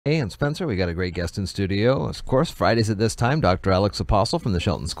Hey, and Spencer, we got a great guest in studio. Of course, Fridays at this time, Dr. Alex Apostle from the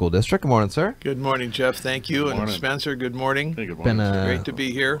Shelton School District. Good morning, sir. Good morning, Jeff. Thank you. Good morning. And Spencer, good morning. Hey, good morning. Great to be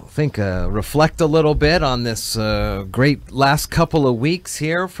here. Reflect a little bit on this great last couple of weeks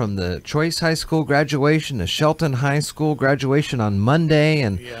here, from the Choice High School graduation to Shelton High School graduation on Monday.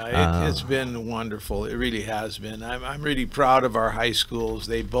 And yeah, it's been wonderful. It really has been. I'm really proud of our high schools.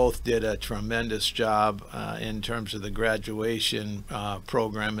 They both did a tremendous job in terms of the graduation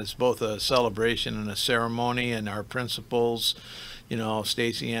program. It's both a celebration and a ceremony, and our principals, you know,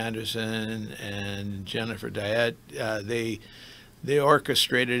 Stacy Anderson and Jennifer Diet, they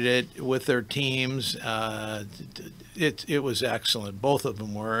orchestrated it with their teams. It was excellent. Both of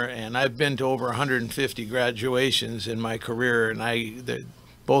them were, and I've been to over 150 graduations in my career, and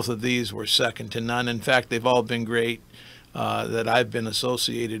both of these were second to none. In fact, they've all been great that I've been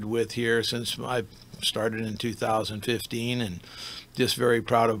associated with here since I started in 2015, and just very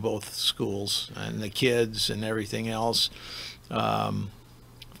proud of both schools and the kids and everything else. Of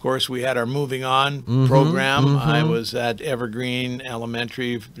course, we had our Moving On program. I was at Evergreen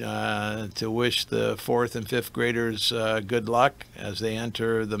Elementary to wish the 4th and 5th graders good luck as they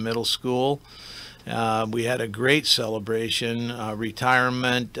enter the middle school. We had a great celebration,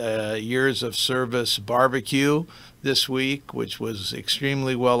 retirement, years of service barbecue this week, which was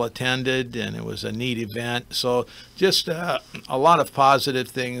extremely well attended, and it was a neat event. So just a lot of positive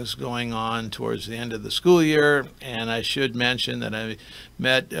things going on towards the end of the school year. And I should mention that I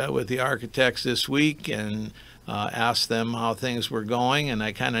met with the architects this week and asked them how things were going, and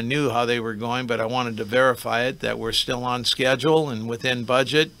I kind of knew how they were going, but I wanted to verify it, that we're still on schedule and within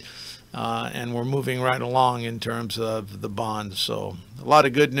budget. And we're moving right along in terms of the bonds. So a lot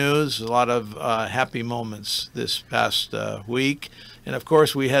of good news, a lot of happy moments this past week. And of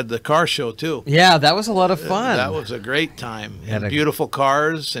course, we had the car show too. yeah, that was a lot of fun. That was a great time. And beautiful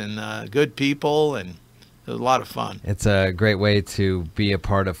cars and good people, and it was a lot of fun. It's a great way to be a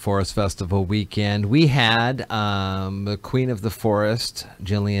part of Forest Festival weekend. We had the Queen of the Forest,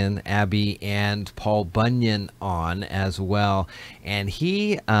 Jillian, Abby, and Paul Bunyan on as well. And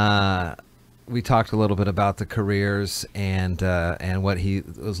we talked a little bit about the careers and what he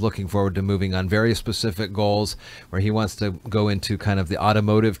was looking forward to moving on, very specific goals where he wants to go into kind of the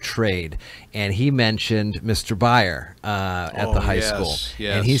automotive trade. And he mentioned Mr. Byer at the high school.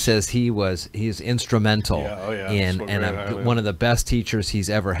 Yes. And he says he's instrumental in, and one of the best teachers he's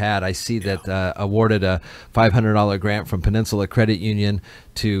ever had. I see that awarded a $500 grant from Peninsula Credit Union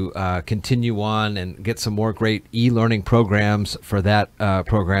to continue on and get some more great e-learning programs for that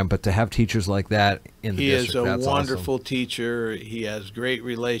program. But to have teachers like that in the district, he is a wonderful awesome. Teacher. He has great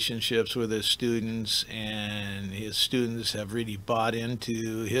relationships with his students, and his students have really bought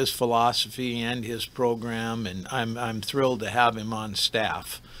into his philosophy and his program, and I'm thrilled to have him on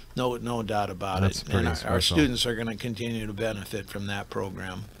staff. No doubt about it. And our students are going to continue to benefit from that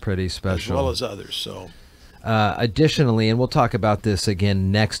program. Pretty special. As well as others. So. Additionally, and we'll talk about this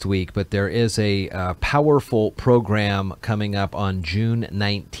again next week, but there is a powerful program coming up on June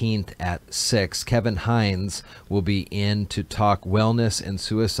 19th at 6. Kevin Hines will be in to talk wellness and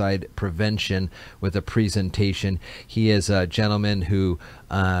suicide prevention with a presentation. He is a gentleman who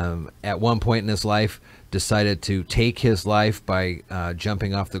at one point in his life decided to take his life by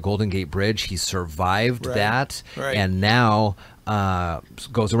jumping off the Golden Gate Bridge. He survived that, and now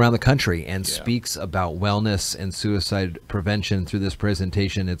goes around the country and speaks about wellness and suicide prevention through this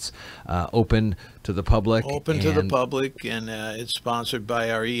presentation. It's open to the public. And it's sponsored by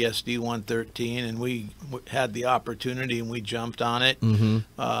our ESD 113, and we had the opportunity and we jumped on it.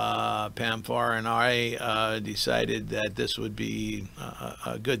 Pam Farr and I decided that this would be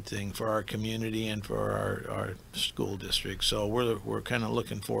a good thing for our community and for our school district. So we're kind of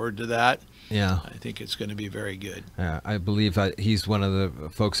looking forward to that. Yeah, I think it's going to be very good. I believe he's one of the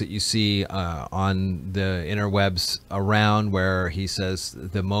folks that you see on the interwebs around, where he says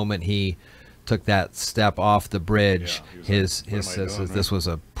the moment he took that step off the bridge, his says this was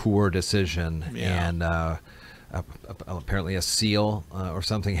a poor decision, and apparently a seal or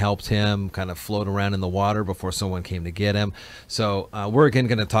something helped him kind of float around in the water before someone came to get him. So we're again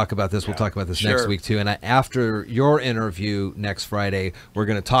going to talk about this. We'll talk about this next week too. And after your interview next Friday, we're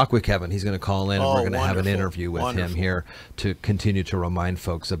going to talk with Kevin. He's going to call in, and we're going to have an interview with him here to continue to remind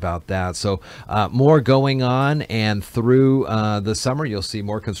folks about that. So more going on, and through the summer, you'll see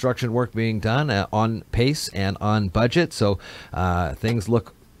more construction work being done on pace and on budget. So things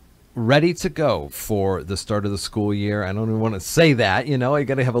look ready to go for the start of the school year. I don't even want to say that, you know, you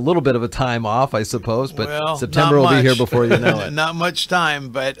got to have a little bit of a time off, I suppose, but September will be here before you know it. Not much time,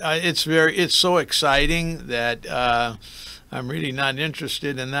 but it's so exciting that I'm really not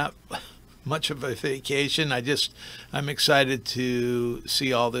interested in that much of a vacation. I'm excited to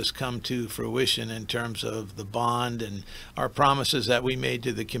see all this come to fruition in terms of the bond and our promises that we made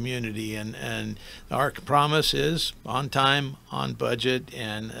to the community. And our promise is on time, on budget,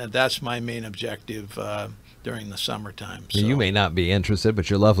 and that's my main objective during the summertime. So. You may not be interested, but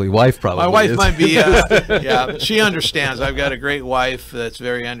your lovely wife probably My wife is. might be, yeah, she understands. I've got a great wife that's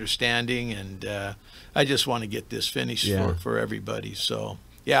very understanding, and I just want to get this finished for everybody. So,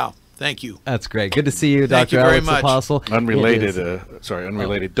 yeah, thank you. That's great. Good to see you, Thank Dr. you very Alex much. Apostle. Unrelated,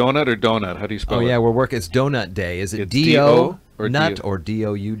 unrelated. Donut or donut? How do you spell it? Oh, yeah, we're working. It's Donut Day. Is it It's D-O, or nut, D-O? or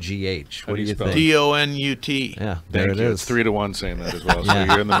D-O-U-G-H? How What do do you you spell it? think? DONUT. Yeah, there Thank it you. is. It's 3-1 saying that as well, so Yeah.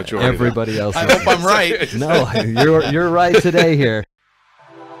 you're in the majority. Everybody else I is. hope I'm right. No, you're right today here.